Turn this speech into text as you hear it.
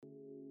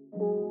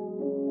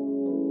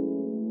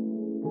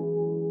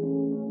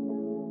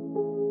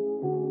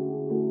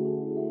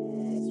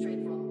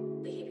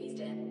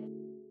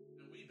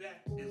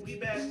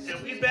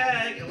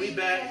we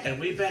back, and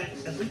we back,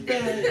 and we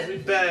back, and we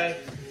back.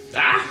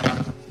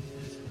 Ah!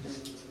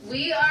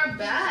 We are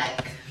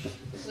back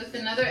with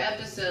another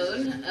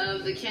episode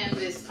of the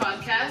Canvas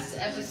Podcast,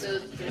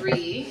 episode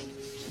 3.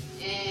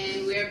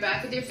 And we're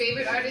back with your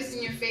favorite artists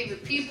and your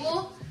favorite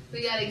people.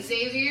 We got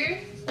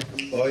Xavier.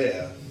 Oh,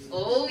 yeah.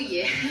 Oh,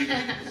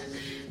 yeah.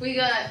 We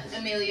got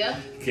Amelia.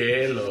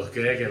 Que lo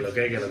que. I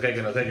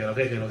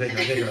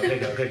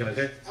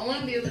want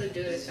to be able to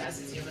do it as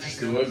fast as you when I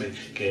do with me.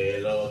 Que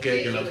lo que.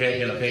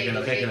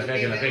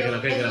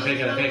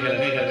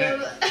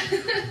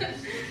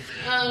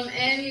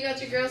 And you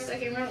got your girl,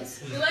 Second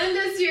Rose. Lend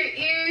us your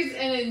ears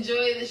and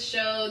enjoy the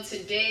show.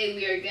 Today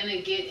we are going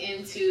to get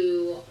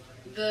into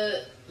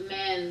the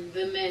man,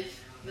 the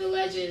myth, the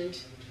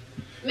legend,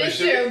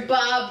 Mr.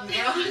 Bob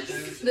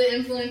Ross, the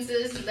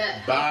influences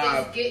that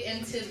helped us get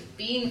into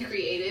being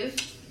creative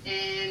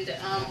and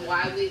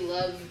why we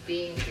love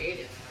being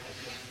creative.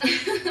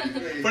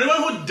 For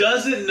anyone who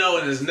doesn't know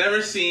and has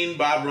never seen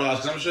Bob Ross,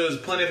 because I'm sure there's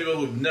plenty of people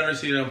who've never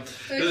seen him,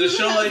 there's a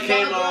show that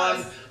came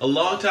on a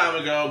long time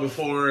ago,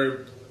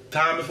 before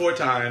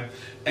time,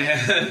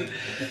 and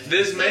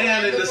this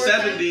man in the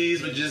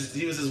 70s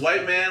he was this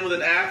white man with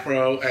an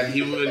afro, and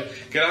he would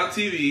get on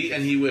TV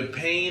and he would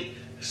paint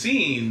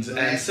scenes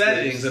and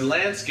settings and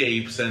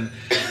landscapes and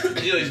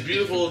these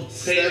beautiful paintings,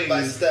 step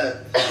by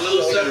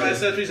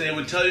step pieces, and he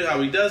would tell you how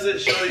he does it,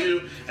 show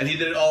you, and he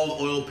did it all with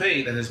oil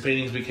paint, and his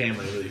paintings became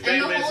like really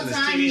famous, and his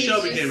TV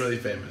show became really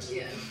famous.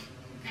 Yeah.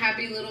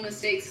 Happy Little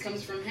Mistakes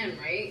comes from him,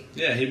 right?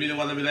 Yeah, he'd be the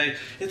one that'd be like,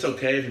 it's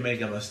okay if you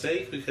make a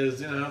mistake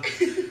because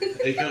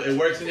it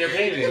works in your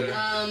painting.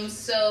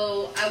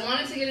 So I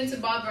wanted to get into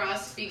Bob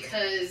Ross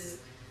because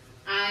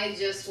I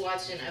just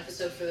watched an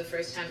episode for the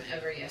first time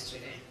ever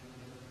yesterday.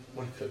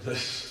 My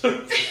goodness.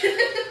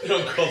 You're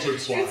uncultured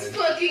swine. It's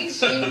fucking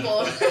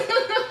shameful.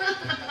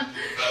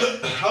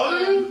 How old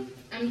are you?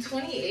 I'm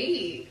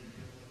 28.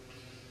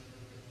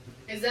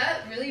 Is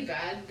that really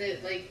bad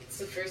that, it's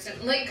the first time?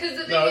 Because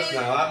the thing no, is, it's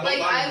not.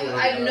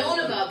 I've known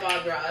about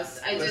Bob Ross.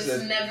 I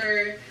just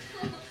never...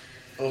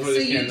 So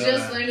you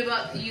learned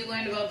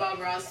about Bob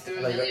Ross through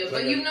Emilio.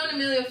 But you've known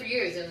Emilio for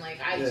years, and,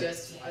 I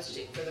just watched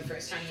it for the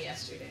first time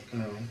yesterday.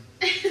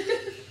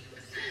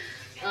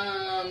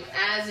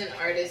 As an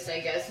artist, I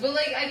guess. But,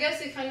 I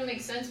guess it kind of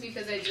makes sense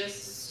because I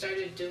just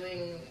started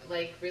doing,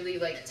 really,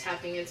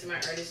 tapping into my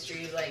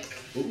artistry,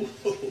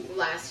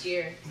 last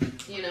year,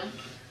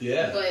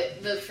 Yeah.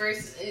 But the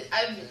first...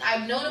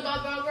 I've known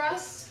about Bob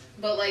Ross,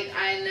 but,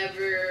 I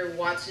never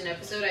watched an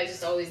episode. I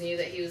just always knew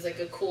that he was, a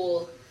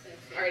cool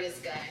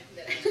artist guy.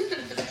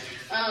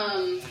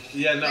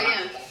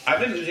 I've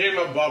been hearing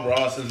about Bob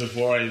Ross since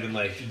before I even,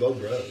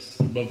 Bob Ross.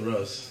 Bob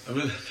Ross. I've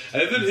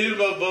been hearing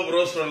about Bob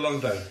Ross for a long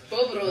time.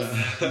 Bob Ross.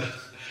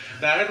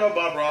 Now, I heard about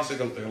Bob Ross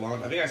a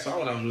long. I think I saw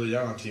when I was really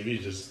young on TV.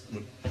 Just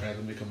would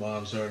randomly come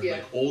on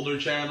certain older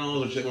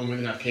channels, or when we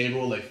didn't have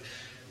cable,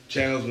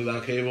 channels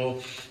without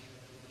cable.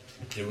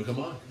 He would come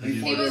on.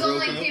 He was on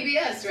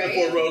PBS, right?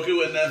 Before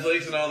Roku and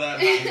Netflix and all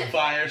that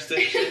Fire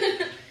Stick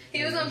shit.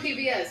 He was on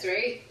PBS,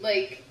 right?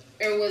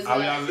 Or was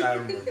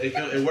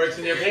it works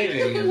in your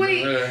painting.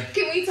 Wait,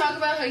 can we talk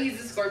about how he's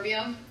a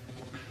Scorpio?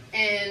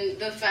 And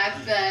the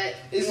fact that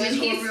we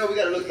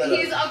gotta look that up.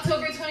 He's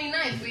October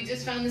 29th. We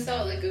just found this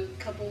out a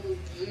couple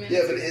minutes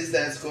ago. But is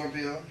that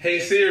Scorpio? Hey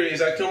Siri,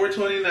 is October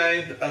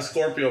 29th a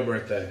Scorpio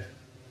birthday?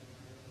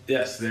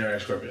 Yes, they are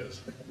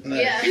Scorpios.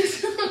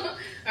 Nice. Yeah.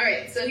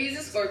 Alright, so he's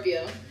a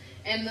Scorpio.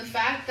 And the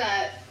fact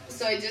that...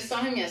 So I just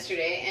saw him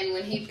yesterday, and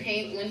when he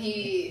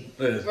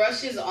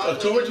brushes off...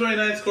 October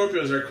 29th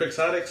Scorpios are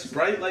quixotic,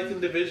 sprite-like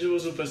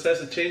individuals who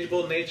possess a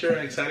changeable nature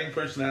and exciting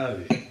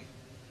personality.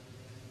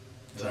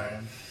 Sorry.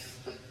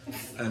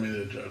 I made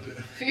a joke.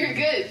 You're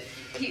good.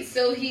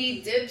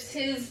 He dips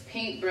his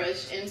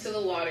paintbrush into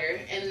the water,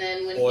 and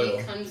then when he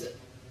comes...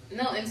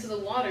 No, into the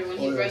water when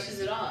he brushes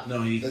it off.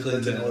 No, he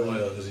cleans it in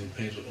oil because he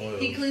paints with oil.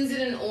 He cleans it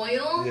in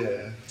oil?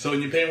 Yeah. So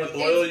when you paint with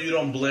oil, you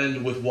don't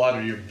blend with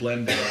water. You're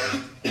blending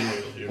oil.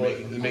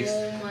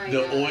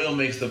 Oil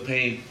makes the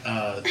paint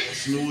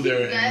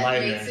smoother and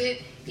lighter. That makes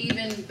it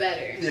even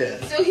better. Yeah.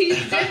 So he's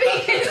dipping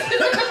his...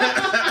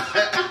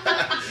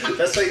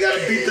 That's why you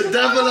gotta beat the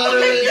devil out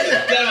of it.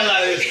 The devil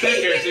out of his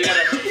fingers.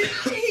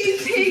 He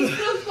takes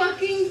the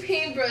fucking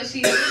paintbrush,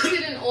 he dips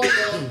it in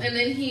oil, and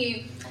then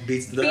he...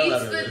 Beats the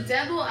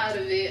devil out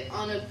of it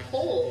on a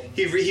pole.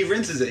 He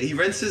rinses it. He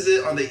rinses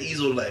it on the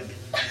easel leg.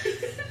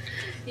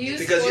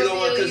 Because you don't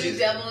want because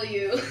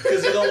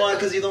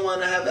you don't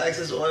want to have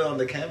excess oil on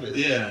the canvas.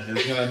 Yeah,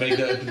 it's gonna make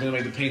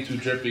the paint too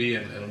drippy,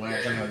 and it's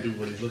not gonna do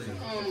what he's looking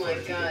for. Oh my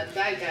god,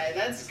 that guy,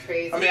 that's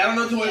crazy. I mean, I don't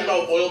know too much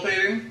about oil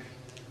painting.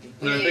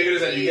 But I figured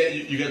is that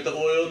you get the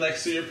oil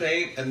next to your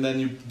paint, and then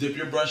you dip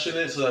your brush in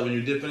it, so that when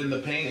you dip it in the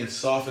paint, it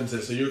softens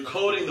it. So you're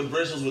coating the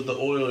bristles with the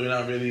oil. You're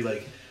not really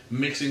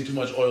mixing too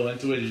much oil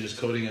into it. You're just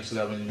coating it so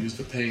that when you use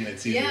the paint,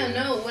 it's easier. Yeah,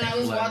 no. When I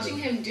was watching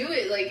him do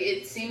it,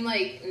 it seemed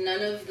like none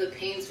of the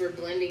paints were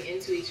blending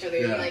into each other.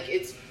 Yeah.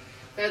 And,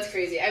 that's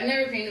crazy. I've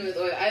never painted with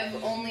oil. I've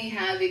only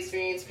have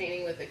experience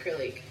painting with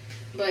acrylic,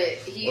 but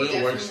he oil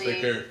definitely works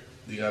thicker.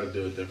 You got to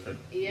do it different.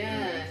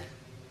 Yeah.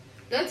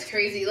 That's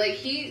crazy.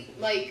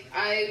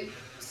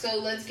 So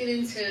let's get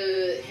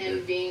into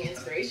him being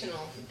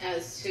inspirational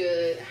as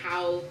to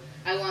how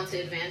I want to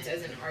advance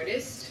as an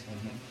artist.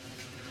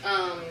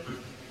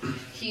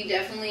 He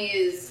definitely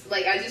is,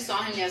 like, I just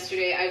saw him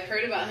yesterday. I've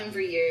heard about him for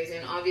years,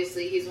 and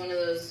obviously he's one of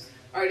those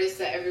artists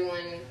that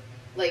everyone,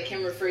 like,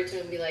 can refer to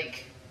and be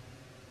like,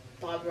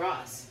 Bob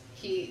Ross.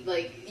 He,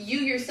 like, you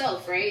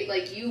yourself, right?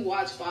 Like, you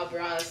watch Bob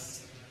Ross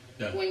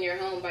when you're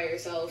home by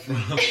yourself. You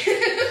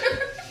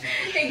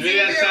make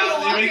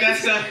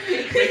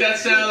that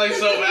sound like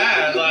so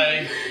bad.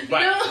 Like,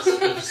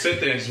 no. Sit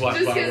there and just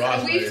watch Bob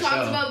Ross. We've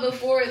talked about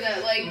before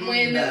that, like, just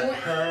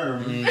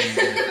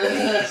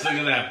look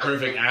at that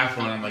perfect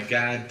afro, and I'm like,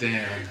 God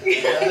damn.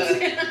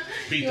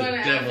 Beat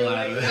the devil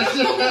out of it.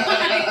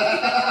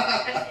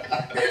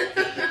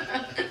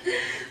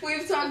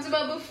 We've talked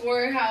about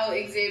before how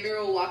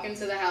Xavier will walk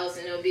into the house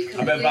and it'll be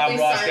completely I bet Bob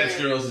Ross silent.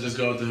 gets girls to just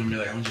go up to him and be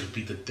like, I'm just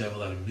beat the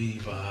devil out of me,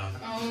 Bob.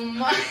 Oh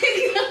my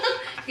god.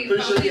 He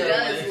probably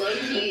does, low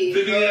key.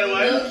 Did he have a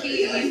wife? Low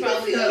key, he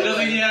probably does. You don't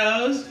think he had a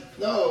host?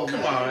 No,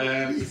 Come on,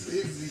 man.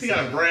 He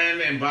got a brand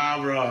named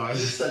Bob Ross.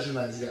 He's such a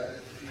nice guy.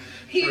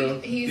 He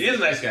is a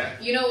nice guy.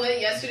 You know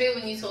what? Yesterday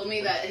when you told me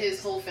that his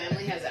whole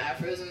family has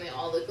afros and they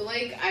all look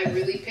alike, I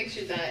really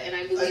pictured that, and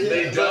I believe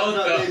They don't.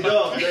 They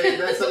don't.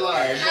 That's a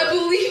lie. I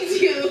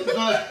believed you.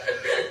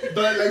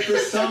 But like for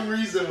some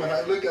reason, when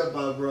I look at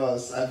Bob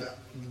Ross,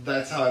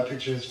 that's how I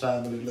picture his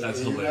family looking. That's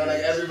hilarious.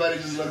 hilarious. Like everybody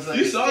just looks like.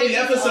 You saw the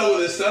episode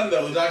with his son,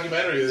 though, the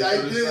documentary. I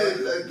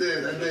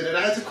did, and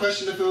I had to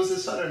question if it was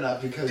his son or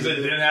not because it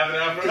didn't have an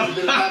afro. It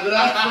didn't have an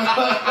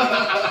afro.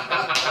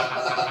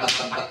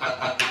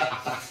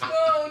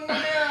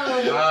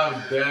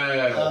 I'm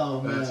dead.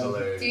 Oh, that's man.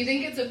 hilarious. Do you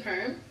think it's a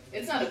perm?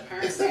 It's not a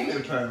perm. It's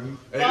definitely a perm.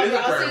 It is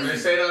a perm. They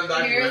say it on the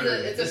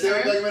documentary. It's a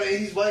perm. perm.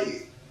 He's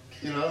white.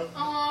 You know?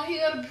 Oh, he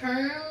got a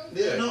perm.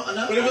 Yeah. No,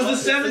 but it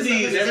was the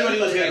 70s. Everybody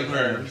was getting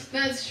perms.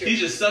 That's true. He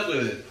just stuck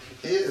with it.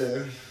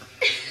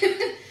 Yeah.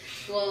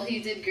 Well, he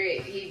did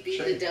great. He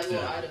beat the devil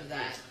out of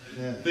that.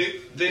 Yeah.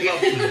 Think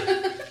about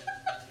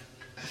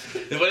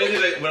the funny thing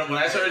is, like, when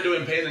I started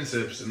doing Paint and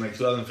Sips in like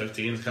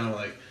 2015, it's kind of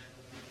like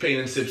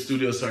Paint and Sip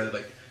Studios started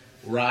like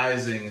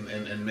rising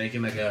and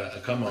making like a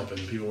come up, and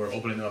people were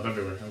opening them up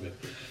everywhere. I'm good.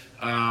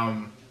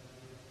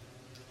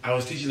 I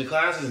was teaching the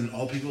classes, and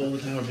all people all the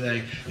time would be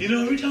like, you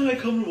know, every time I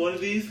come to one of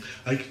these,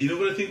 you know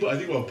what I think about? I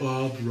think about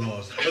Bob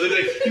Ross. Or they'd be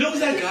like, you know, who's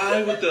that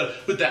guy with the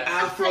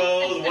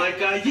afro, the white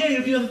guy? Yeah,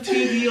 he'll be on the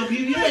TV, on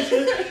PBS.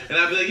 And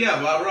I'd be like,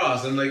 yeah, Bob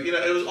Ross. And like, you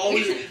know, it was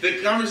always,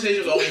 the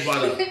conversation was always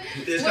brought up.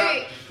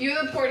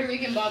 You're the Puerto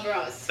Rican Bob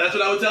Ross. That's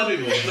what I would tell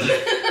people.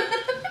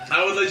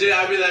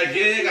 I'd be like,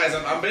 yeah, guys,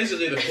 I'm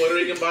basically the Puerto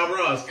Rican Bob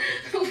Ross.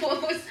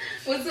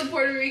 What's the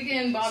Puerto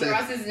Rican Bob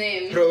Ross's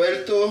name?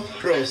 Roberto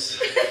Ross.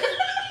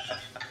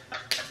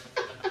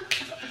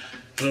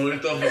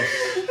 Roberto Ross.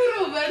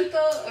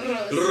 Roberto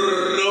Ross.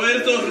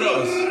 Roberto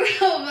Ross.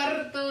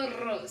 Roberto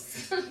Ross.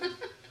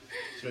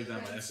 Straight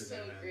down my Instagram. So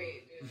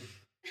great, dude.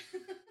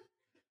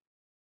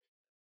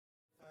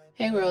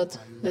 Hey world,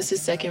 this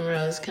is Second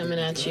Rose coming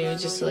at you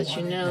just to let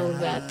you know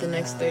that the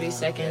next 30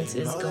 seconds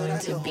is going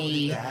to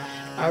be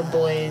our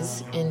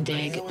boys in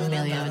Dig,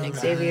 Emilio and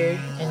Xavier.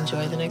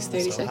 Enjoy the next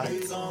 30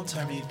 seconds.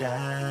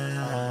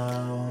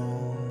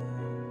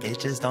 It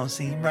just don't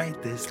seem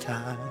right this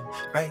time,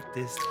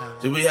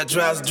 Do we have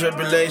trials and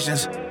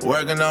tribulations,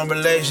 working on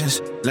relations?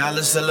 Now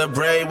let's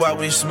celebrate while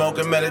we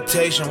smoking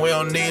meditation. We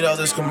don't need all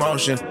this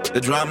commotion,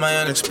 the drama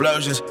and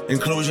explosions,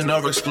 inclusion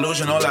over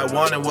exclusion. All I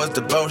wanted was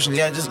devotion.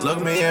 Yeah, just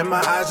look me in my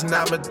eyes and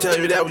I'ma tell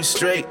you that we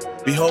straight.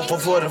 Be hopeful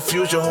for the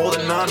future,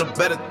 holding on to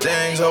better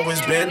things.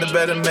 Always been the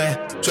better man,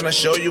 tryna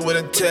show you with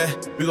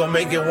intent. We gon'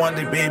 make it one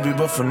day, baby,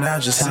 but for now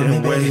just sit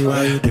and wait.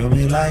 Why you do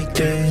me like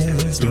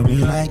this, do me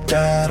like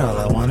that? All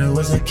I wanted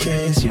was a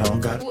kiss, you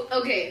don't got.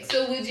 Okay,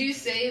 so would you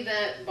say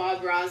that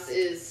Bob Ross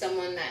is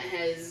someone that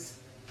has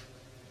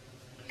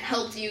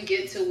helped you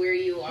get to where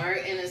you are,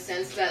 in a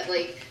sense that,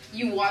 like,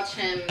 you watch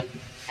him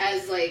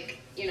as, like,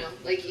 you know,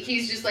 like,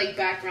 he's just like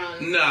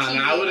background? No,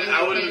 I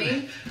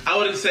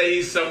wouldn't say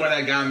he's someone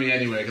that got me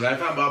anywhere, because I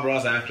found Bob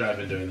Ross after I've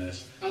been doing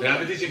this. Okay. Like, I've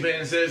been teaching Paint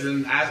and Sips,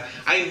 and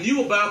I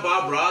knew about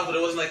Bob Ross, but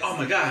it wasn't like, oh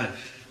my god,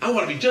 I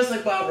want to be just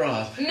like Bob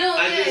Ross. No,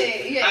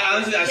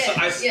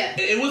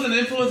 it was an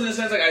influence in the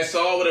sense, like, I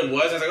saw what it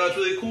was, and I was like, oh, it's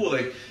really cool,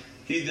 like,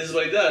 this is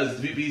what he does.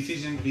 He's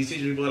teaching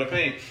people how to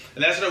paint.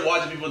 And I started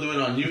watching people do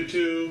it on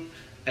YouTube,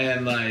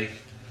 and, like,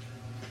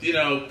 you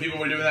know, people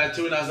were doing that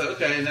too, and I was like,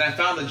 okay. And then I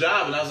found the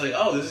job, and I was like,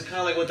 oh, this is kind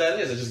of like what that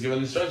is. I just give an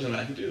instruction,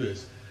 I can do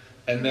this.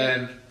 And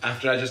then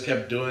after I just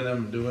kept doing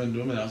them, I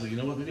was like, you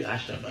know what, maybe I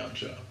should have my own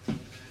show. And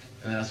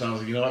that's when I was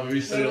like, you know what, maybe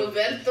still.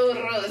 Roberto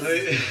Ross.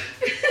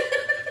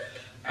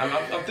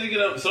 I'm thinking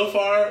of, so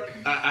far,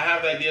 I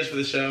have ideas for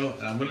the show,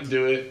 and I'm going to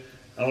do it.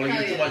 I don't want to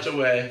give too much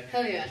away.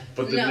 Hell yeah.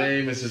 But the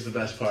name is just the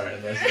best part.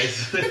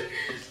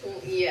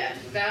 Yeah,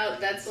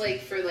 that's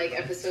like for like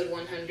episode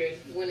 100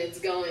 when it's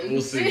going.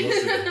 We'll see.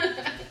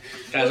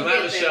 Guys, I'm going to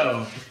have a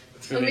show.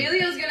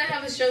 Emilio's going to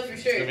have a show for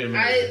sure.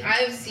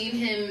 I've seen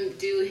him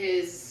do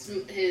his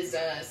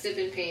Sip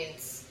and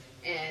Paints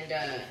And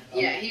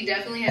he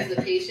definitely has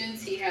the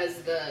patience. He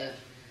has the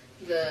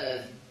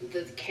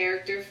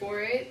character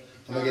for it.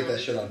 I'm gonna get that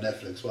shit on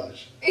Netflix.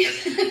 Watch.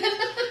 It's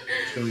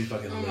gonna be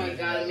fucking. Oh my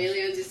god,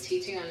 Emilio just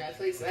teaching on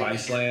Netflix.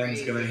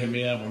 Viceland's gonna hit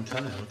me up. I'm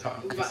telling you, I'm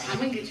talking. I'm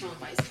gonna get you on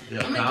Viceland.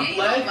 Yeah, I'm gonna get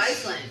you on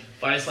Viceland.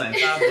 Viceland,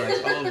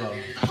 Complex, all of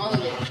them. All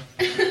of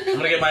it. I'm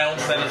gonna get my own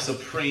set of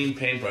Supreme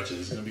paintbrushes.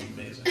 It's gonna be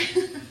amazing.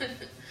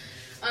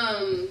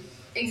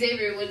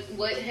 Xavier,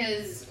 what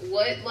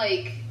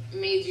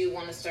made you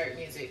want to start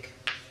music?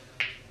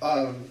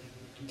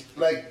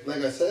 Like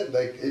I said,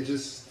 like it's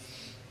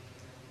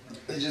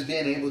just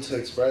being able to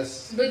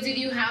express. But did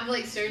you have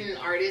like certain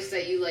artists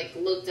that you like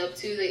looked up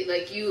to that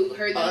like you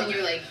heard them and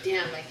you're like,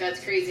 damn, like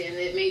that's crazy, and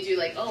it made you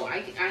like, oh,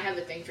 I have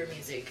a thing for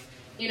music.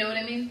 You know what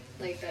I mean?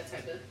 Like that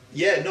type of.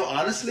 Yeah, no,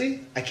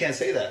 honestly, I can't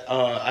say that.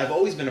 I've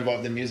always been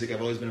involved in music.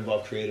 I've always been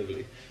involved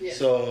creatively. Yeah.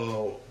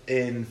 So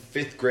in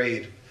 5th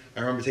grade, I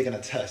remember taking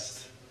a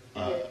test.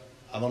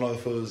 I don't know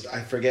if it was,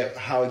 I forget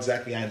how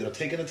exactly I ended up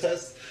taking a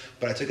test,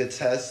 but I took a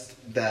test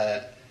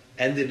that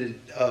ended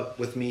up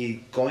with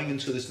me going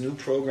into this new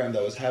program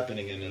that was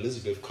happening in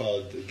Elizabeth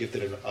called the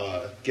Gifted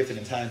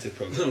and Talented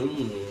program.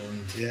 Ooh.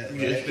 Yeah, right?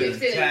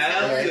 Gifted and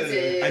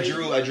Talented.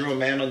 I drew a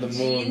man on the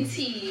moon.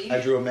 G&T. I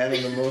drew a man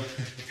on the moon.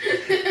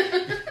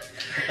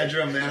 I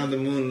drew a man on the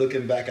moon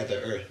looking back at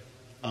the earth.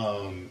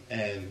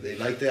 And they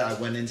liked it. I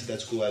went into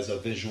that school as a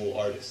visual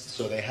artist,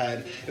 so they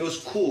had. It was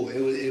cool.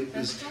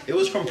 It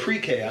was from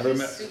pre-K. I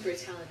remember. Super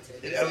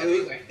talented.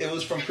 It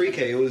was from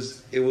pre-K.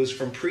 It was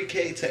from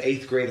pre-K to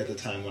 8th grade at the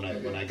time when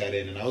I got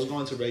in, and I was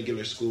going to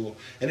regular school,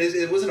 and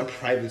it wasn't a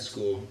private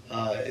school.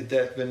 It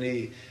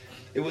definitely.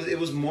 It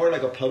was more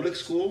like a public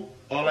school.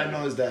 All I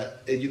know is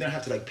that you didn't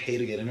have to like pay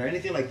to get in or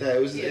anything like that.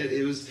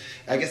 It was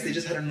I guess they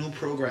just had a new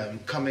program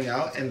coming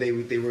out and they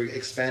were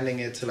expanding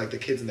it to like the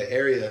kids in the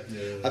area.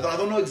 Yeah. I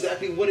don't know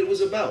exactly what it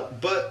was about,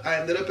 but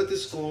I ended up at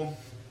this school,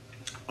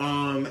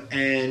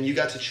 and you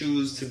got to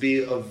choose to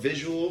be a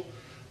visual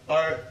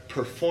art,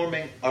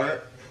 performing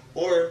art,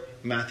 or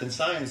math and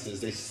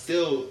sciences. They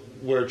still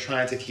were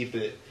trying to keep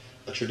it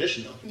a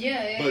traditional.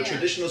 But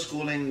traditional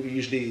schooling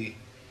usually.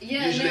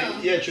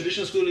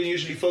 Traditional schooling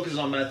usually focuses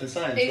on math and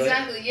science.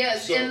 Exactly. Right?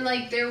 Yes, so, and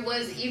like there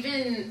was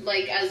even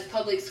like as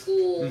public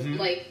school,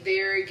 like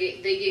they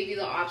gave you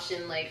the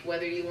option like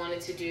whether you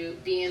wanted to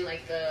be in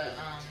like the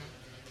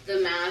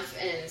math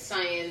and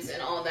science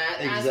and all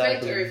that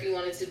aspect, or if you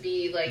wanted to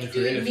be like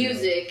doing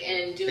music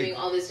and doing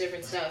all this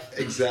different stuff.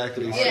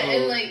 Exactly. Yeah,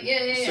 and like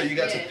So you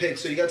got to pick.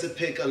 So you got to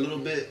pick a little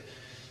bit.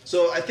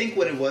 So I think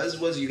what it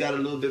was you got a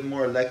little bit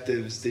more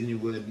electives than you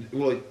would.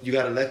 Well, you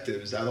got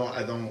electives. I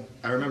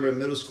remember in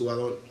middle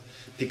school,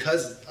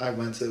 because I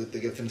went to the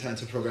Gifted and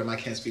Talented program, I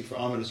can't speak for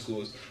all middle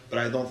schools, but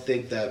I don't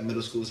think that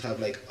middle schools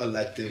have like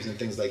electives and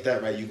things like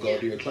that, right? You go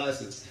to your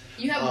classes.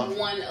 You have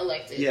one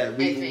elective. Yeah,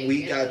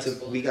 we got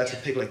to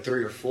pick like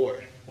 3 or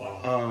 4.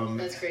 Wow.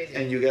 That's crazy.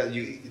 And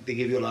they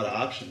gave you a lot of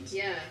options.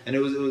 Yeah. And it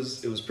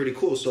was pretty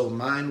cool. So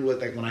mine was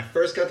like when I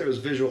first got there, it was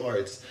visual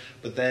arts,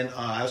 but then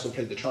I also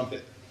played the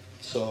trumpet.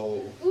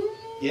 So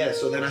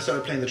so then I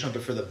started playing the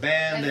trumpet for the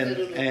band,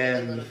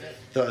 and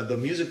the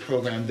music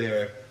program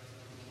there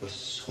was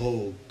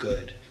so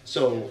good.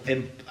 So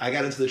I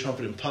got into the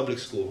trumpet in public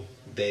school.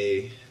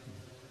 They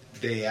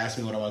asked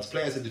me what I wanted to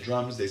play. I said the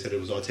drums. They said it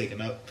was all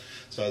taken up.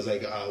 So I was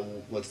like,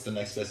 what's the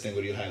next best thing?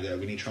 What do you have there?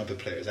 We need trumpet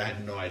players. I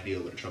had no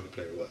idea what a trumpet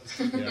player was.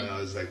 I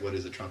was like, what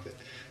is a trumpet?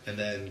 And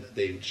then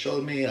they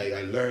showed me,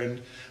 I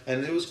learned,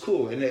 and it was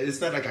cool. And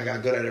it's not like I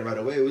got good at it right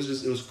away. It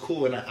was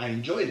cool, and I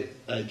enjoyed it.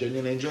 I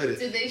genuinely enjoyed it.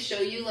 Did they show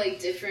you like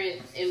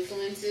different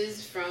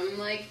influences from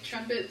like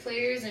trumpet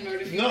players in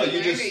order for you to learn? No,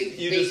 you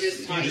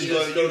just go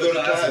to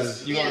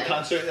class. You go to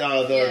concert,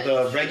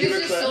 the regular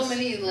There's just class. so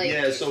many like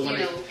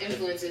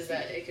influences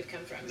that it could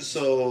come from.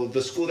 So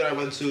the school that I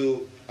went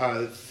to,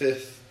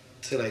 5th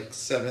to like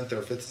 7th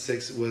or 5th to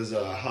 6th was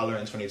Holler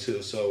and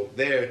 22. So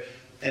there.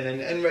 And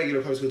then in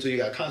regular public school too, you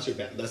got concert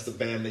band. That's the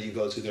band that you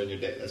go to during your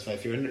day. That's fine.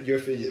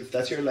 If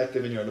that's your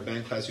elective and you're in a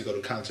band class, you go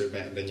to concert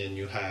band. Then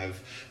you have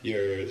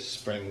your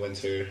spring,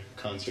 winter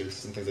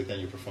concerts and things like that.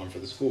 You perform for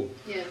the school.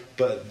 Yeah.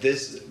 But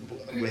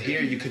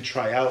here you could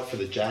try out for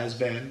the jazz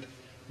band,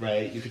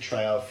 right? You could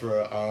try out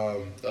for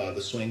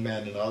the swing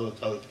band and all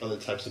the other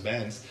types of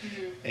bands.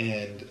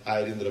 And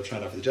I ended up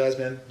trying out for the jazz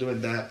band. Doing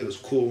that, it was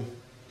cool.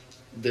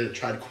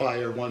 Tried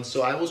choir once,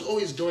 so I was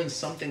always doing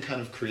something kind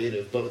of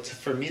creative. But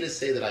for me to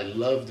say that I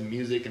loved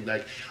music and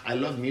like I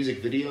love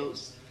music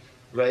videos,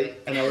 right?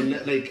 And I would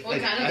what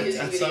kind of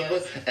music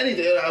videos?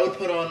 Anything. I would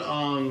put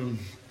on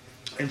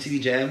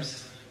MTV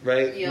Jams,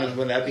 right? Yeah.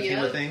 When that became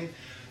a thing,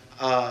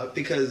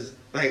 because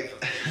like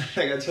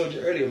I told you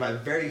earlier, my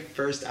very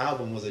first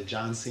album was a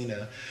John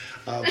Cena.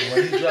 When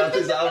he dropped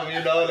his album,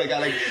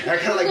 I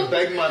kind of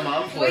begged my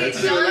mom for it.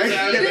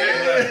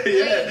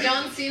 Wait,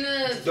 John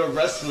Cena, the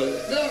wrestler.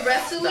 The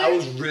wrestler. I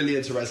was really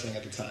into wrestling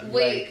at the time.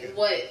 Wait,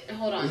 what?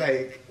 Hold on.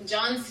 Like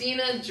John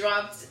Cena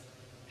dropped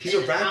He's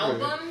a rapper.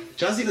 Album?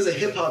 John Cena's a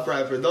hip hop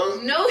rapper.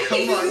 Don't No, come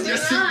he's on. not.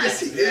 Yes,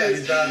 he Yeah, is.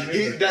 he's not He,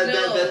 music.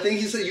 that thing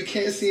he said, "You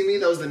Can't See Me."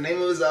 That was the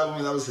name of his album,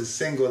 and that was his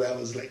single. That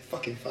was like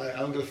fucking fire. I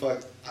don't give a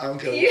fuck. I don't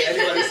care what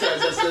anybody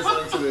says that's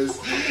listening to this.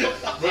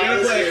 We're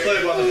gonna play a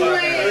clip on the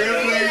podcast. We're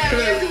gonna play a clip.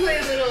 We have to play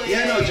a little.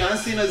 Yeah, no, John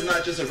Cena's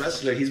not just a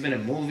wrestler. He's been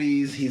in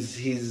movies. He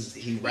raps.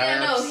 Yeah,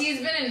 no, he's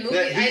been in movies.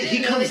 Yeah, I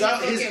didn't know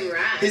that he fucking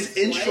raps.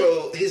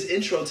 his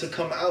intro to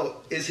come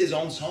out is his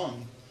own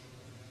song.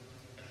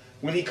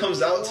 When he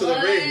comes out to the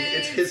ring,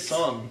 it's his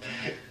song.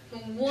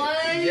 What?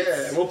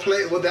 Yeah, we'll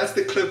play. Well, that's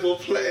the clip we'll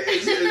play.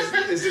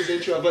 Is his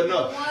intro, but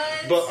no.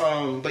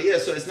 What? But yeah.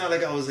 So it's not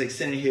like I was like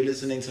sitting here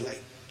listening to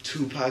like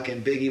Tupac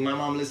and Biggie. My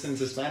mom listened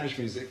to Spanish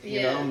music.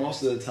 You know,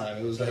 most of the time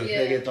it was like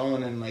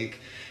reggaeton and like.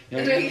 You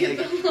know what I mean?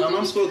 Like, my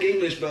mom spoke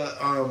English, but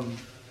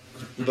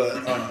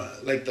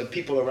like the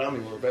people around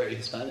me were very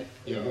Hispanic.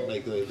 You know,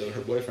 like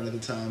her boyfriend at the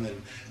time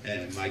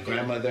and my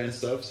grandmother and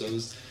stuff.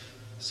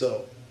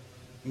 So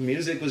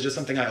music was just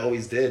something I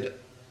always did.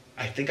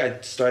 I think I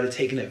started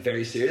taking it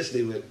very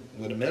seriously with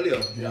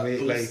Emilio. You know what I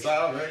mean? Like,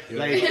 you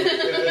know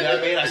what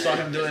I mean? I saw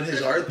him doing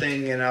his art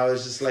thing, and I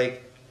was just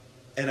like,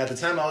 and at the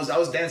time I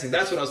was dancing.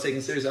 That's what I was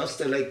taking seriously. I was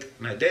still like,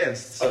 and I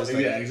danced. So it's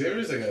like, yeah,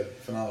 Xavier's like a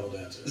phenomenal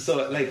dancer.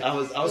 So like I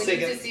was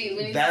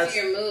taking. That's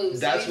your moves.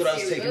 That's what I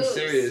was taking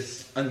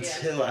serious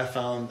until I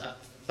found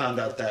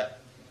out that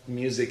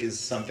music is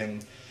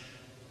something.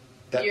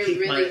 That You're piqued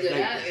really my, good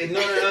like, at it. No.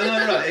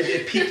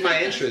 It piqued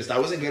my interest. I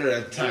wasn't good at it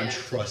at the time. Yeah.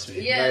 Trust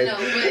me. Yeah, like, no,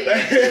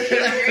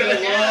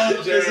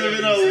 but it's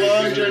been a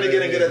long journey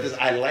getting good at this.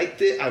 I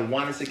liked it. I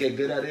wanted to get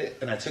good at it,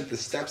 and I took the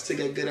steps to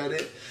get good at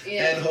it.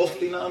 Yeah. And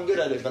hopefully now I'm good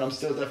at it. But I'm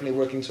still definitely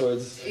working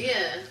towards. Yeah.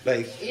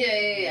 Like.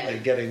 Yeah.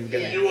 Like getting.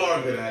 You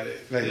are good at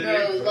it. Like,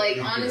 Bro, like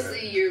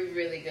honestly, you're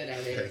really good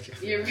at it.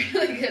 Thank you. You're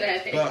really good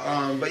at it.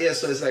 But yeah,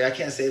 so it's like I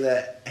can't say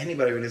that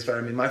anybody really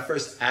inspired me. My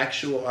first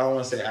actual, I don't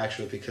want to say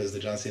actual because the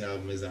John Cena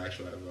album is an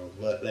actual album,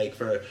 but like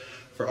for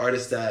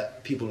artists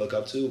that people look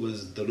up to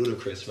was the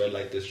Ludacris Red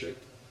Light District.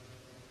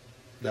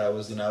 That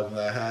was an album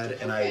that I had,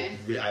 and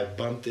I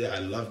bumped it. I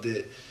loved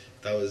it.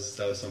 That was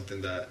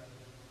something that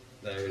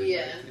I really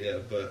liked. Yeah.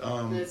 But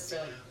that's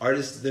dope.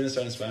 Artists didn't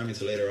start inspiring me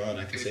till later on.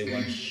 I can say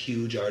one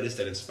huge artist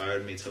that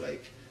inspired me to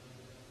like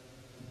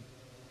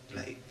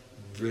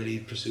really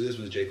pursue this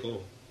was J.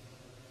 Cole.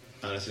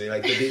 Honestly,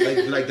 the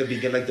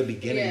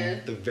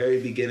beginning, the very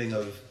beginning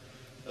of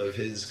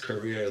his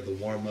career, the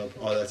warm up,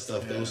 all that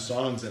stuff, those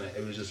songs, and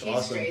it was just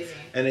awesome. Crazy.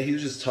 And then he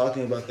was just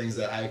talking about things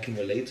that I can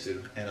relate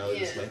to, and I was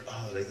just like,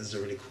 oh, like this is a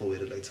really cool way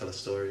to like tell a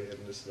story,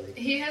 and just like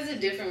he has a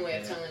different way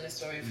of telling a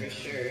story for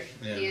sure.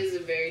 Yeah. He has a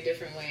very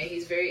different way.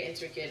 He's very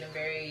intricate and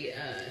very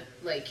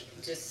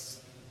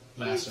just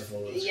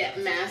masterful.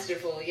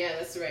 Masterful. Yeah,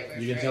 that's the right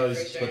word. You can tell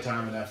he's put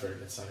time and effort.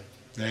 It's like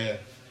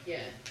yeah.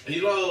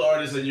 He's one of those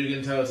artists that you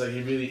can tell it's like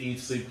he really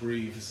eats, sleep,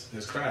 breathes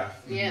his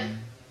craft. Yeah.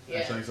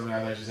 That's like something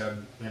I've actually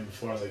said to him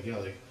before. I was like, yo,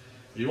 like,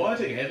 if you want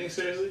to take anything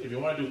seriously, if you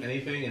want to do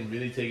anything and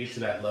really take it to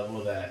that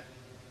level that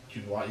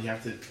you want, you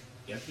have to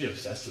be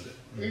obsessed with it.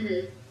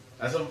 Mm-hmm.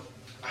 That's a.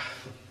 I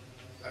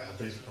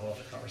think it's a whole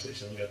other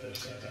conversation. We got there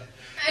sometime.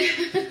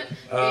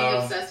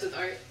 Being obsessed with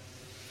art.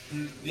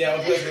 Yeah, I'm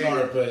obsessed with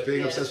art, but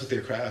being obsessed with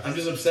your craft. I'm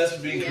just obsessed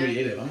with being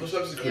creative. I'm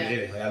obsessed with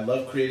creating. Like, I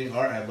love creating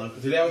art.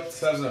 Today I was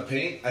gonna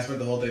paint. I spent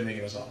the whole day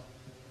making a song.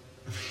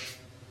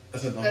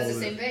 That's the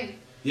same thing.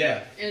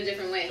 Yeah. In a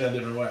different way. In a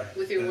different way.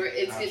 With your words,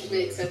 it's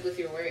except with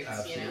your words,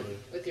 Absolutely. you know,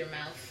 with your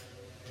mouth.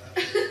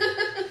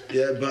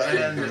 Yeah, but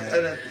and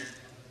then,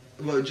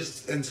 well,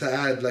 just and to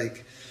add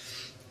like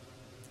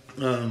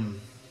what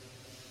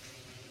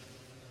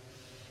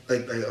was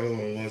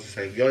I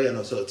saying? Oh yeah,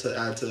 no. So to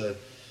add to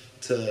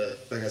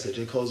like I said,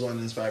 J. Cole's one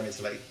that inspired me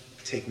to like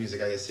take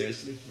music, I guess,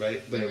 seriously,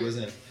 right? But it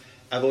wasn't.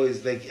 I've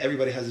always like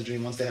everybody has a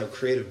dream once they have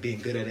creative, being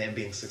good at it and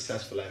being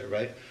successful at it,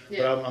 right?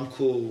 Yeah. But I'm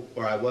cool,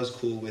 or I was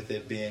cool with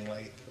it being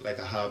like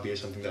a hobby or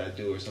something that I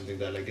do or something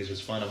that like is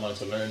just fun. I wanted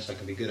to learn so I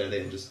can be good at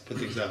it and just put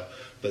things out.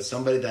 But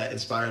somebody that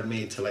inspired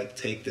me to like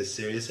take this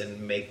serious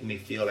and make me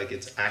feel like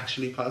it's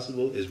actually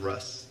possible is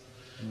Russ.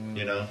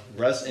 You know,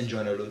 Russ and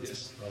Joyner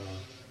Lucas.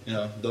 You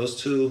know, those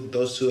two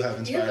have inspired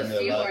me a lot. You have a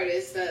few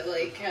artists that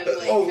like have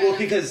like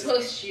because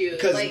pushed you,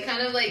 like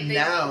kind of like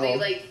they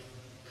like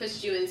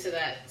pushed you into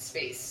that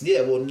space.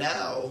 Yeah, well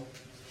now,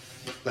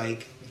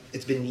 like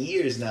it's been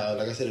years now.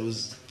 Like I said, it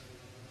was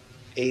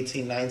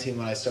 18, 19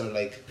 when I started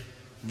like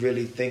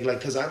really think like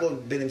because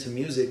I've been into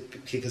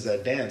music because I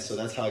dance, so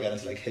that's how I got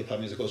into like hip hop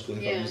music, old school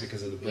hip hop music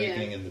because of the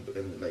breaking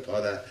and like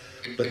all that.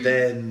 But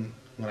then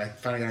when I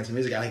finally got into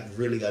music, I like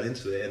really got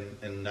into it,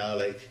 and now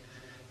like.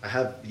 I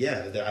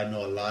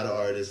know a lot of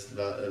artists,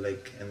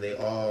 and they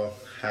all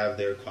have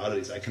their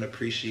qualities. I can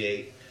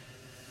appreciate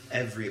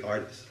every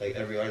artist.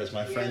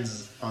 My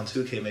friends on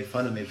 2K make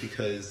fun of me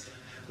because,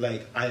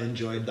 like I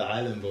enjoyed the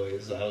Island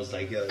Boys. So I was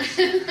like, yo, that's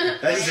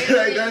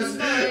it's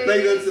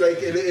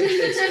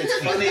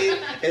funny,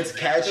 it's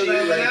catchy,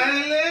 like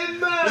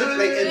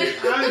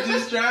I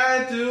just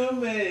tried to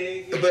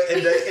make it. But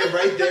and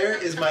right there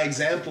is my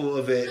example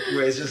of it,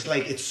 where it's just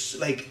like it's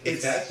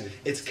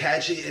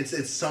catchy.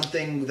 It's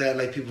something that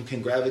like people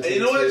can gravitate. And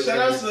you know what? to. Shout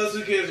out to those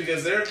two kids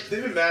because they've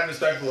been mad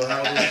respectful of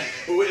how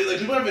like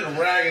people have been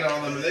ragging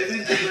on them, and they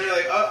think they're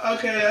like, oh,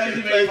 okay, I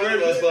can make fun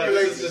of us, but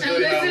this is just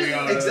really how we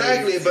are.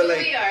 Exactly, but like,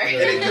 we are.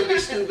 and it could be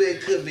stupid,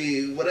 it could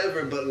be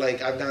whatever, but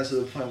like I've gotten to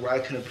the point where I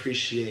can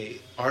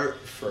appreciate art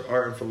for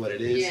what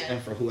it is,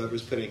 and for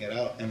whoever's putting it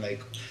out, and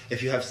like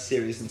if you have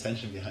serious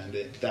intention behind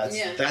it,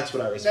 that's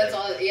what I respect. That's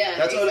all. Yeah,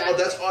 that's all.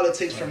 That's all it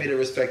takes for me to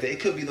respect it. It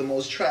could be the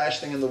most trash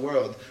thing in the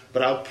world,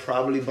 but I'll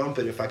probably bump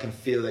it if I can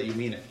feel that you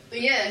mean it.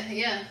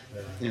 Yeah.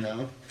 You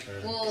know.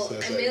 Well, so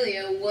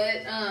Emilio,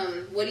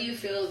 what do you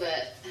feel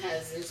that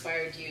has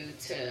inspired you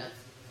to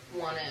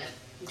want to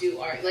do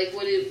art? Like,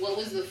 what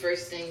was the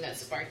first thing that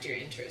sparked your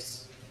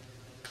interest?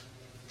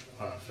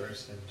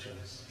 First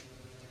interest.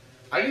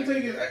 I can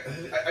take it.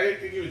 I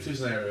can give you two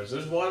scenarios.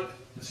 There's one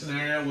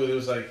scenario where it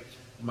was like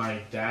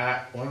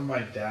one of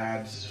my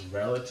dad's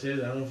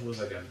relatives. I don't know if it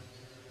was like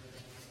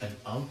an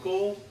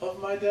uncle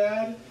of my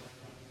dad.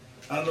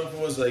 I don't know if it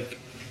was like.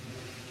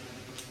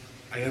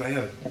 I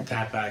gotta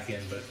tap back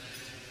in, but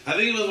I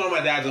think it was one of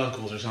my dad's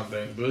uncles or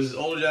something. But it was this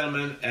older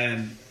gentleman,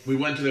 and we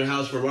went to their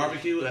house for a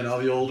barbecue, and all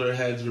the older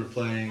heads were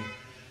playing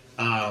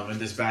in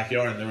this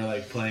backyard, and they were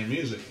like playing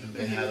music, and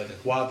they had like a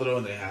cuatro,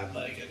 and they had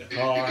like a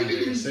guitar, and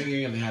they were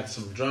singing, and they had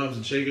some drums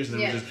and shakers, and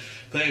they were just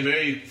playing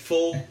very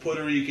full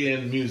Puerto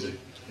Rican music.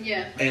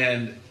 Yeah.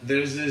 And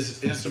there's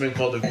this instrument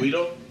called the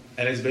guiro,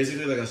 and it's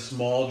basically like a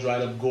small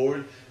dried up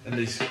gourd, and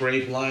they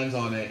scrape lines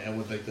on it, and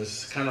with like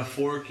this kind of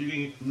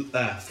fork-looking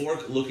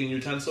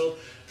utensil,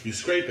 you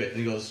scrape it,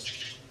 and it goes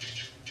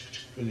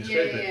when you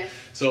scrape it.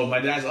 So my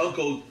dad's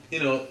uncle,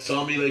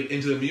 saw me like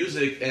into the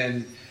music,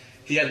 and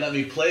he had let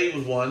me play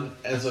with one,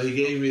 and so he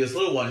gave me this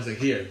little one. He's like,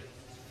 here.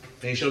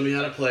 And he showed me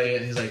how to play it,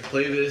 and he's like,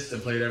 play this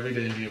and play it every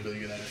day and you're really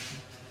good at it.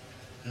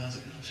 And I was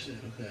like, oh shit,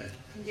 okay.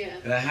 Yeah.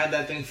 And I had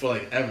that thing for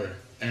like ever.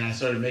 And I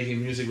started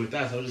making music with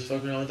that, so I was just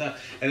fucking around with that.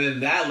 And then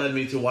that led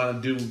me to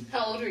want to do...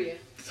 How old are you?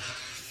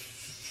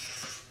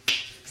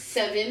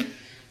 7?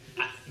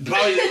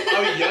 Probably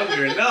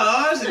younger.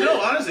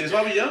 Honestly, it's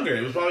probably younger.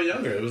 It was probably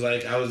younger. It was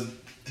like, I was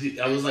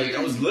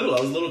little. I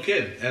was a little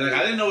kid. And like,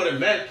 I didn't know what it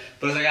meant,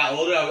 but as I got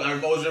older, I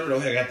always remembered,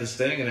 okay, I got this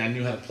thing, and I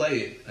knew how to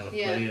play it. I would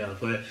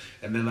play it.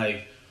 And then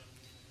like,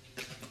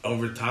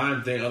 over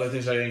time, other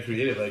things started getting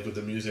creative, like with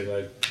the music,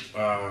 like,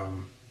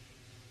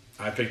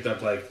 I picked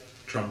up like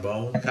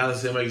trombone, kind of the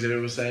same way Xavier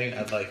was saying.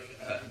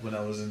 When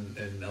I was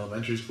in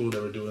elementary school, they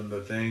were doing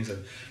the things,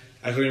 and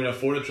I couldn't even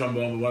afford a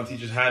trombone, but one of the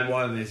teachers had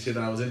one, and they said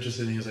that I was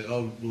interested, and he was like,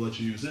 oh, we'll let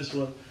you use this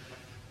one.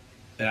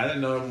 And I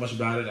didn't know much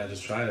about it, and I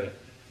just tried it.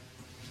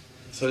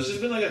 So it's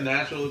just been like a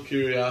natural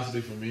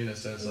curiosity for me in a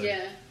sense. Like,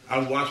 I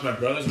would watch my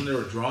brothers when they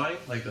were drawing,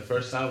 like the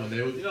first time when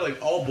they would,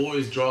 like all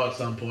boys draw at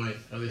some point.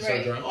 Or they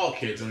start drawing, all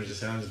kids, let me just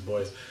say, not just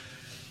boys.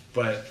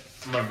 But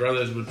my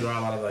brothers would draw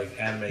a lot of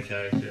like anime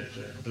characters.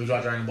 They would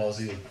draw Dragon Ball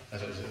Z.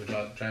 That's what I said. They would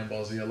draw Dragon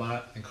Ball Z a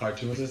lot and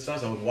cartoons and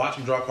stuff. So I would watch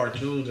them draw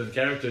cartoons and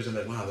characters and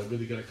like, wow, they're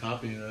really good at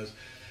copying those.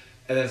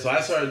 And then so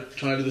I started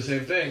trying to do the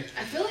same thing.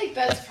 I feel like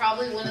that's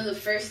probably one of the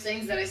first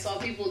things that I saw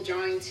people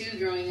drawing too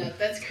growing up.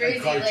 That's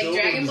crazy. Like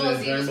Dragon Ball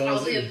Z was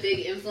probably a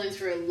big influence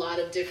for a lot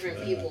of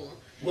different people.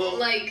 Well,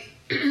 like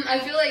I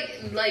feel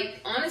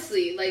like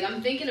honestly, like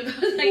I'm thinking about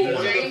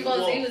Dragon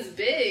Ball Z was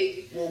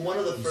big. Well, one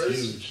of the first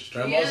huge.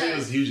 Dragon Ball Z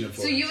was huge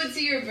influence. So you would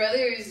see your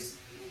brothers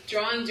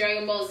drawing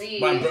Dragon Ball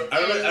Z.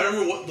 I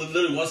remember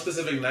literally one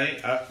specific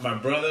night, my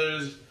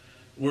brothers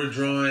were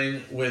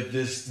drawing with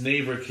this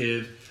neighbor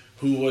kid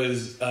who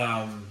was,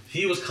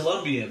 he was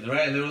Colombian,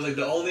 right? And there was like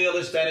the only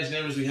other Spanish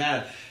neighbors we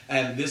had.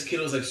 And this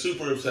kid was like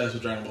super obsessed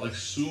with Dragon Ball,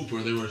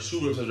 they were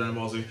super obsessed with Dragon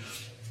Ball Z.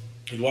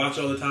 We'd watch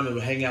all the time, they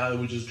would hang out and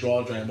we'd just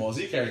draw Dragon Ball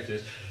Z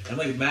characters. And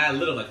I'm like mad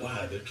little, like,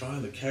 wow, they're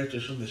drawing the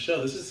characters from the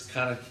show. This is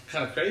kind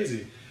of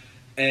crazy.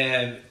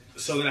 And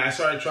so then I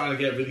started trying to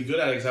get really good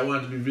at it because I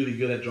wanted to be really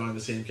good at drawing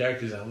the same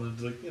characters. I wanted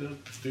to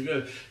do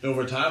good. And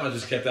over time, I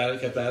just kept at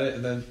it.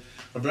 And then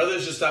my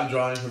brothers just stopped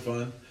drawing for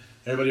fun.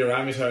 Everybody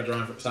around me stopped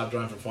drawing for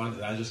fun,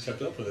 and I just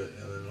kept up with it.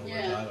 And then over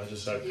time, I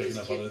just started picking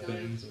up other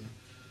things. And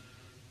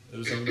it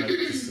was something that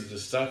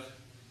just stuck.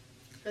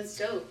 That's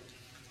dope.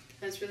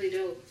 That's really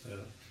dope. Yeah.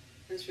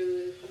 That's really,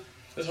 really cool.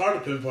 It's hard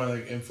to pinpoint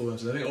like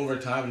influences. I think over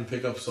time you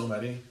pick up so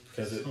many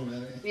because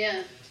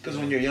Because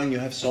when you're young, you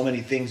have so many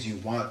things you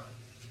want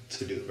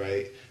to do,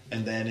 right?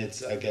 And then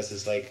I guess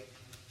it's like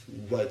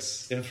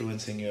what's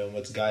influencing you and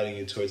what's guiding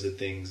you towards the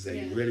things that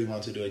you really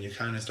want to do, and you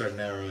kind of start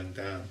narrowing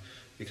down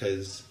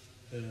because.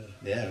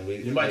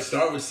 You might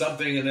start with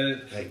something and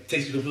then it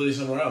takes you completely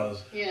somewhere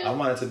else. Yeah. I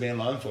wanted to be in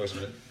law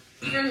enforcement.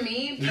 For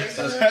me,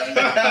 personally, that's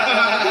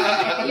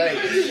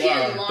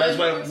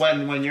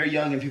when you're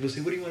young and people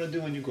say, "What do you want to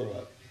do when you grow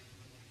up?"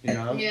 You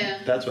know? Yeah.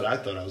 That's what I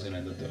thought I was gonna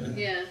end up doing.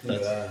 Yeah.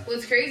 That's,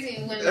 What's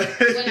crazy when I was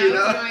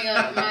growing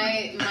up,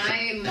 my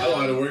mom. I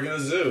wanted to work in a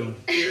zoo.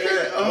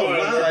 yeah. Oh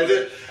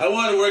wow! I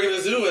wanted to work in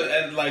a zoo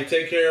and like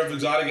take care of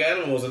exotic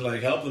animals and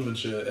like help them and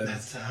shit. And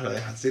That's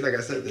see, like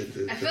I said,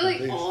 I feel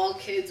like all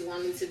kids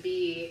wanted to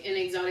be in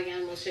exotic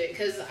animal shit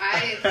because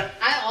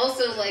I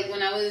also like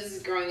when I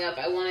was growing up,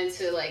 I wanted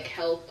to like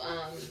help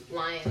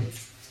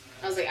lions.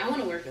 I was like, I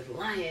want to work with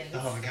lions.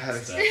 Oh my god,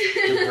 it's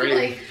great.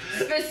 Like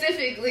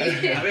specifically.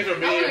 I think for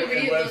me, I wanna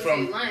it went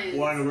from lions.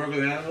 wanting to work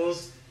with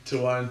animals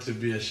to wanting to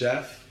be a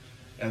chef,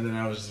 and then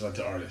I was just went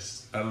to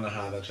artist. I don't know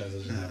how that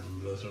transition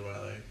happened, but those were my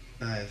like.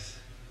 Nice.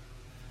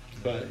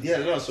 But yeah,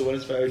 no. So what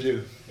inspired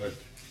you?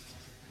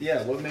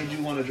 What made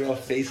you want to draw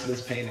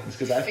faceless paintings?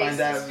 Because I find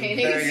that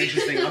very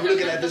interesting. I'm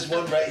looking at this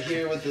one right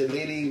here with the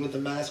lady with the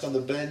mask on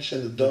the bench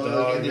and the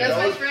dog. And the That's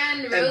dog, my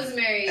friend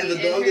Rosemary. And the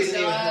dog doesn't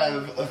even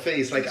have a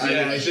face. Like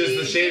it's just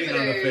the shading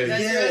on the face.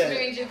 That's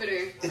Rosemary and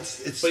Jupiter.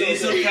 It's But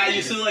so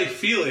you still like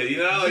feel it, you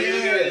know? Like, you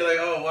look at it, you're like,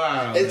 oh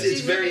wow.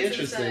 It's very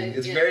interesting.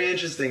 It's very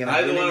interesting. And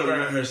I had the one of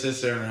her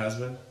sister and her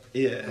husband.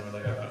 Yeah.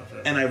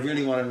 And I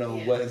really want to know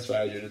what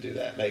inspired you to do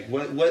that. Like,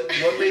 what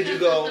made you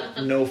go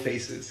no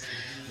faces?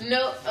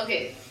 No,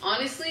 okay.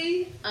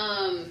 Honestly,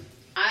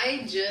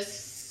 I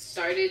just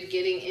started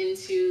getting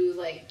into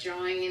like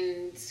drawing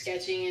and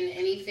sketching and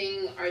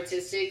anything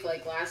artistic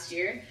like last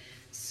year.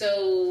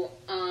 So,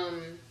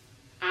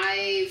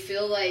 I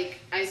feel like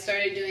I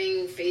started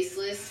doing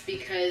faceless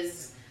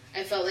because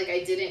I felt like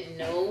I didn't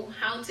know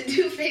how to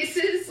do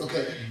faces.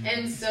 Okay.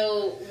 And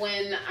so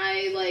when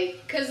I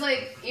like, cause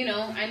like, you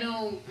know, I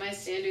know my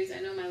standards, I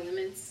know my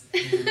limits.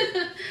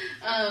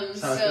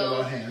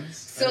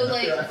 So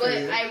like,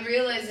 but I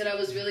realized that I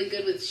was really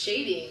good with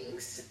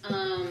shadings.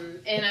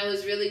 And I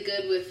was really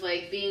good with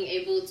like being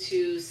able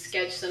to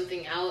sketch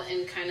something out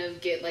and kind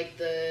of get like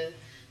the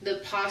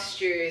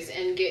postures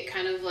and get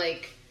kind of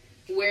like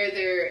where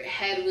their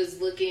head was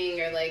looking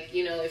or like,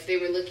 you know, if they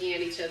were looking at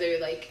each other,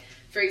 like,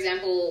 for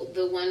example,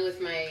 the one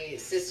with my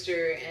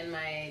sister and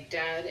my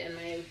dad and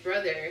my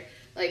brother,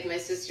 like my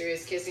sister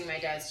is kissing my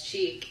dad's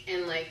cheek,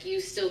 and like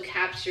you still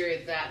capture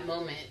that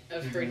moment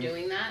of her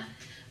doing that.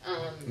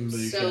 But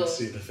you can't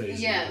see the face.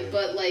 Yeah,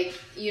 but like,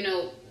 you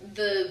know,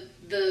 the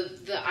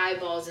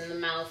eyeballs and the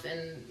mouth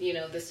and, you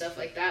know, the stuff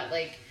like that,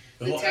 like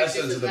the whole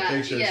essence of the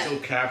picture is still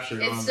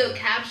captured. It's still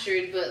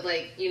captured, but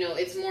like, you know,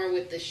 it's more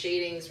with the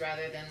shadings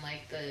rather than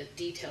like the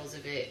details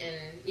of it.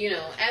 And, you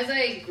know, as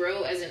I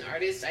grow as an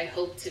artist, I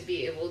hope to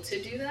be able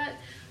to do that.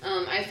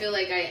 I feel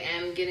like I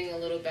am getting a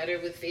little better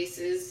with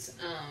faces.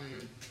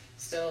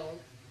 So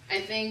I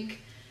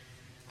think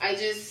I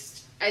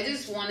just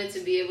wanted to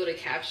be able to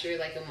capture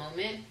like a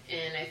moment.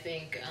 And I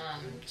think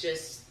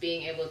just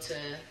being able to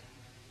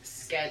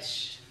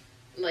sketch,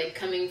 like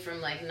coming from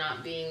like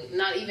not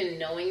even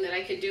knowing that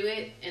I could do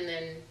it and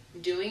then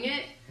doing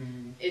it,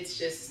 it's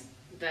just,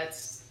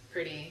 that's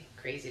pretty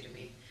crazy to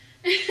me.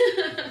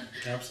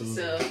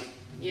 Absolutely. So,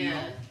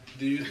 yeah.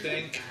 Do you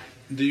think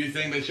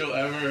that you'll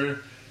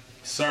ever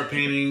start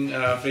painting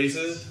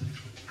faces?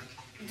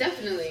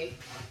 Definitely.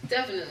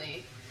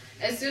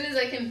 As soon as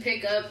I can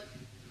pick up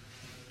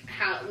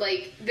how,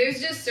 like, there's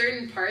just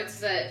certain parts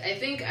that I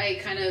think I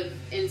kind of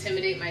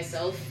intimidate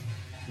myself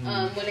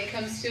when it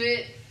comes to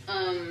it.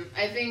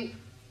 I think,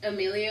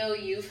 Emilio,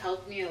 you've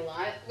helped me a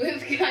lot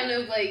with kind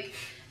of like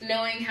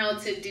knowing how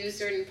to do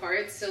certain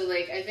parts. So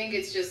like, I think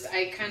it's just,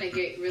 I kind of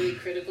get really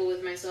critical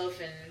with myself,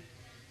 and,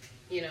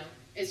 you know,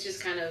 it's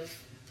just kind of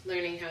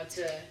learning how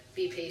to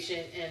be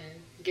patient and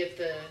get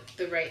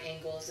the right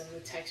angles and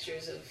the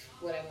textures of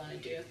what I want to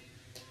do.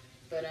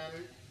 But,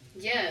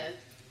 yeah.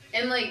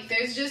 And like,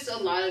 there's just a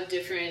lot of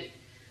different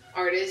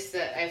artists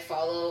that I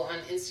follow on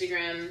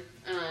Instagram,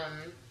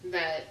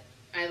 that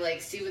I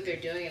like see what they're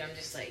doing, and I'm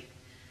just like,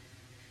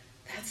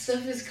 that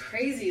stuff is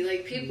crazy.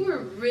 Like, people are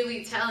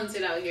really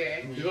talented out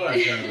here. People are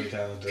incredibly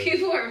talented.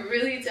 People are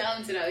really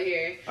talented out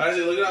here.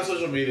 Honestly, looking on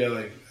social media,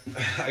 like,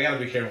 I gotta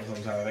be careful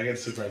sometimes. I get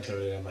super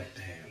intimidated. I'm like,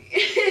 damn.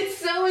 It's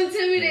so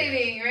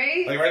intimidating,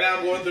 right? Like, right now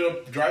I'm going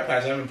through a dry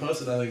patch. I haven't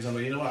posted nothing, so I'm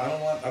like, you know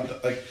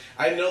what?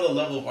 I know the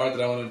level of art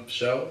that I want to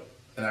show,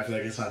 and I feel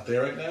like it's not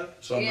there right now.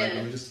 So I'm like,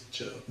 let me just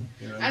chill.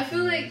 You know? I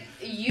feel like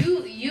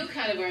you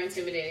kind of are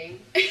intimidating.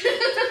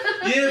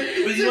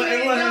 Yeah, but you know,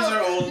 everyone has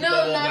their own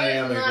level of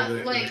dynamic.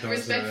 Not like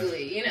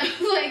respectfully, you know,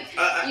 like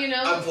you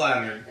know. I'm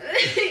flattered.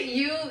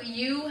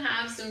 you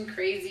have some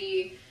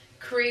crazy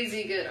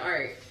good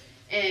art,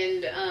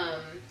 and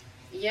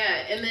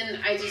yeah, and then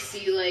I just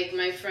see like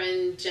my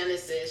friend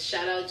Genesis.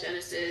 Shout out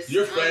Genesis.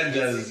 Your friend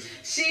Genesis.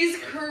 She's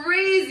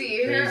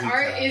crazy. Her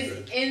art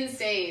is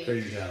insane.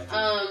 Crazy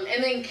talented.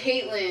 And then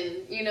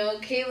Caitlin. You know,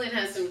 Caitlin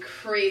has some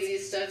crazy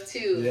stuff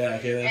too. Yeah,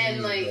 Caitlin.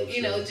 And like,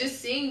 you know, just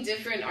seeing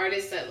different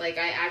artists that like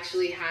I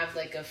actually have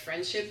like a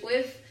friendship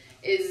with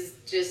is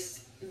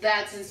just,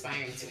 that's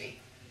inspiring to me.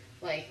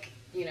 Like,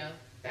 you know,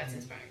 that's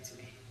inspiring to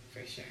me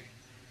for sure.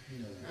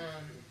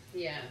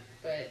 Yeah,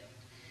 but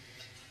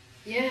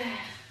yeah.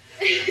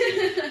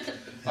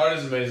 Art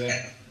is amazing.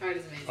 Art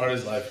is amazing. Art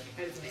is life.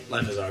 Art is amazing.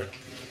 Life is art.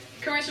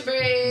 Commercial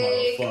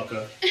break.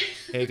 Motherfucker.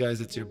 Hey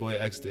guys, it's your boy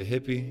X the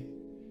Hippie.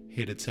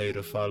 Here to tell you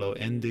to follow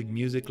Endig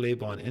Music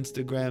Label on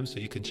Instagram so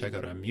you can check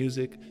out our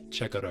music,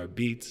 check out our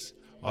beats.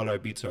 All our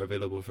beats are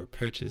available for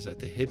purchase at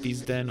the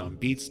Hippies Den on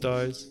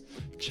BeatStars.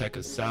 Check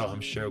us out. I'm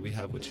sure we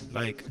have what you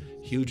like.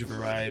 Huge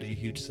variety,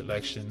 huge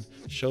selection.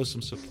 Show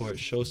some support,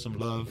 show some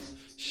love.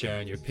 Share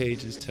on your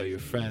pages, tell your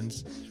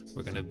friends.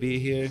 We're going to be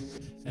here.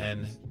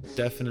 And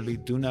definitely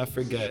do not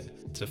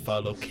forget to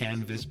follow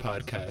Canvas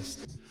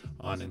Podcast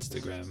on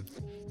Instagram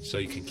so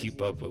you can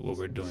keep up with what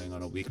we're doing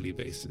on a weekly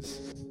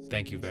basis.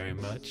 Thank you very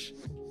much.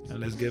 And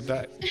let's get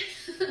back.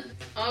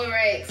 All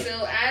right,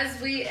 so as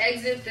we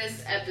exit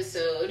this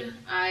episode,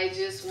 I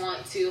just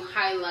want to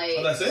highlight.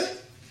 Oh, that's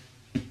it?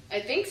 I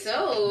think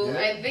so. Yeah.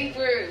 I think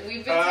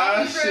we've been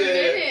talking for a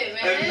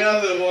minute, man.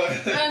 Another one.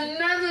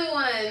 Another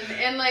one.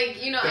 And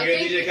like, you know, I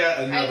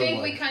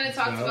think we kind of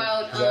talked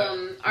about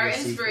our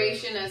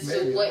inspiration as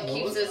to what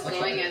keeps us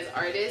going as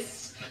artists.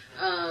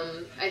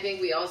 I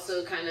think we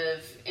also kind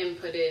of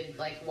inputted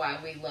like why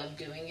we love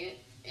doing it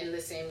in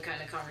the same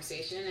kind of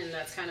conversation, and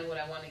that's kind of what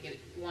I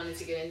wanted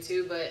to get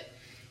into. But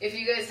if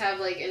you guys have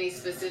like any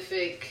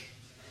specific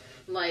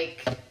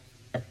like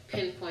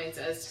pinpoints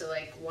as to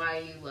like why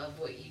you love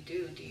what you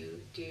do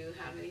you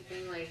have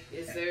anything? Like,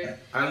 is there?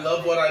 I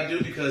love what I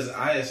do because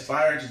I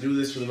aspire to do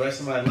this for the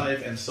rest of my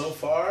life, and so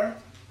far,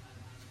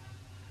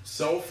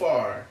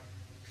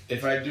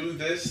 if I do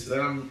this,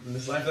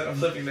 this life that I'm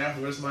living now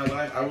for the rest of my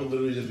life, I would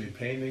literally just be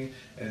painting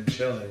and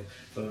chilling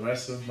for the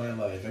rest of my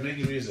life and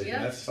making music. Yep.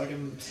 And that's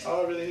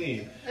all I really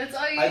need. That's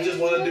all you need. I just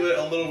want to do it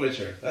a little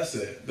richer. That's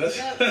it.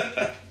 Yep.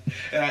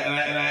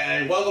 and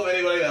I welcome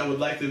anybody that would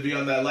like to be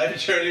on that life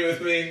journey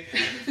with me.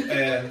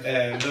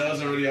 And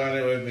those already on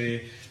it with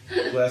me.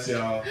 Bless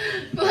y'all.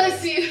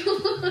 Bless you.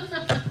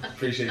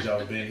 Appreciate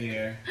y'all being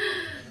here.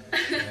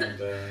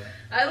 And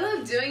I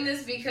love doing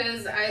this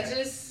because I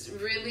just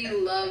really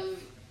love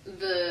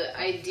the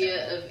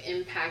idea of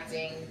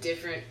impacting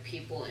different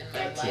people in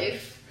my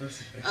life.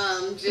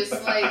 Just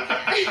like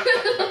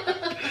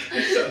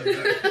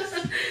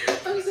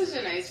I'm such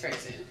a nice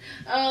person.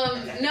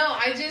 No,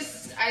 I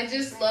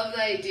just love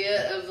the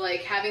idea of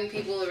like having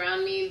people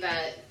around me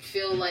that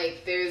feel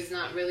like there's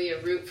not really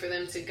a route for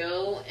them to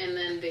go, and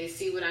then they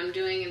see what I'm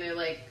doing and they're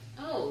like,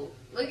 oh,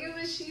 look at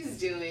what she's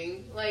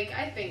doing. Like,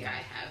 I think I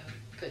have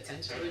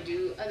potential to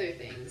do other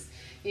things.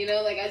 You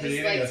know, like I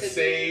just like to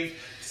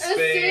safe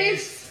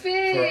space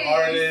for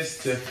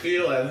artists to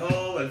feel at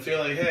home and feel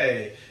like,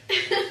 hey,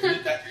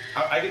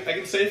 I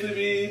can safely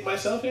be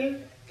myself here.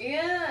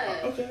 Yeah.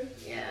 Okay.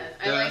 Yeah,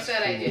 I like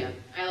that idea.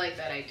 I like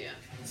that idea.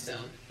 So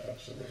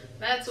Absolutely.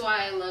 that's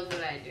why I love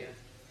what I do.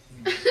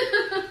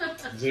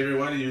 Xavier,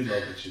 why do you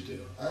love what you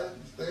do?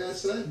 Like I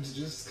said,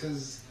 just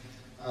because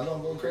I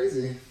don't go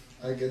crazy.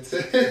 I get to.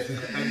 I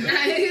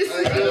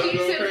don't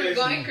go crazy.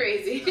 Going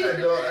crazy. I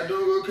don't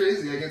go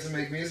crazy. I get to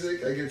make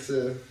music. I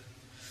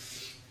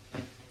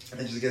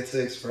just get to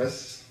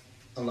express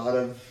a lot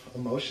of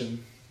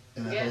emotion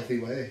in a healthy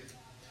way.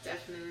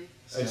 Definitely.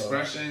 So,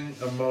 expressing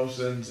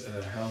emotions in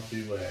a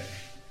healthy way.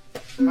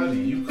 How do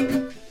you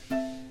cope?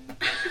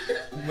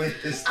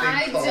 With this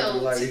thing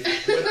called life.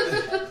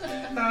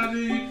 How do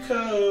you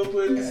cope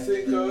with this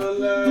thing called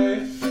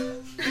life?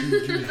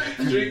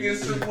 Drinking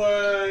some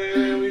wine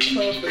and we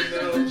pumping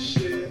on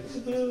shit.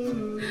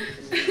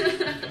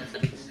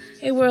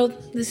 Hey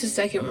world, this is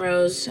Second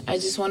Rose. I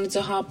just wanted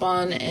to hop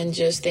on and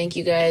just thank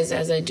you guys,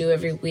 as I do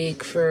every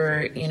week,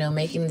 for,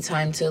 making the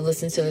time to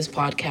listen to this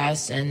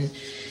podcast and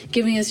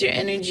giving us your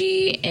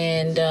energy.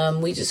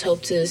 And we just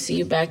hope to see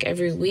you back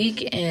every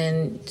week.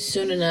 And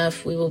soon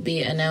enough, we will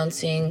be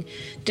announcing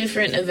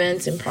different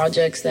events and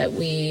projects that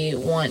we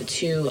want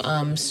to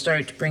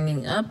start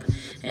bringing up.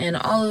 And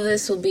all of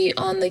this will be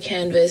on the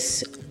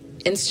Canvas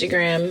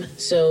Instagram,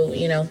 so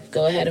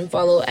go ahead and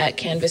follow at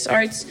Canvas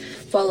Arts,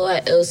 follow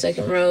at Ill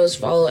Second Rose,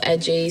 follow at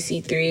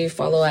JEC3,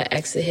 follow at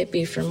X the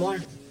Hippie for more.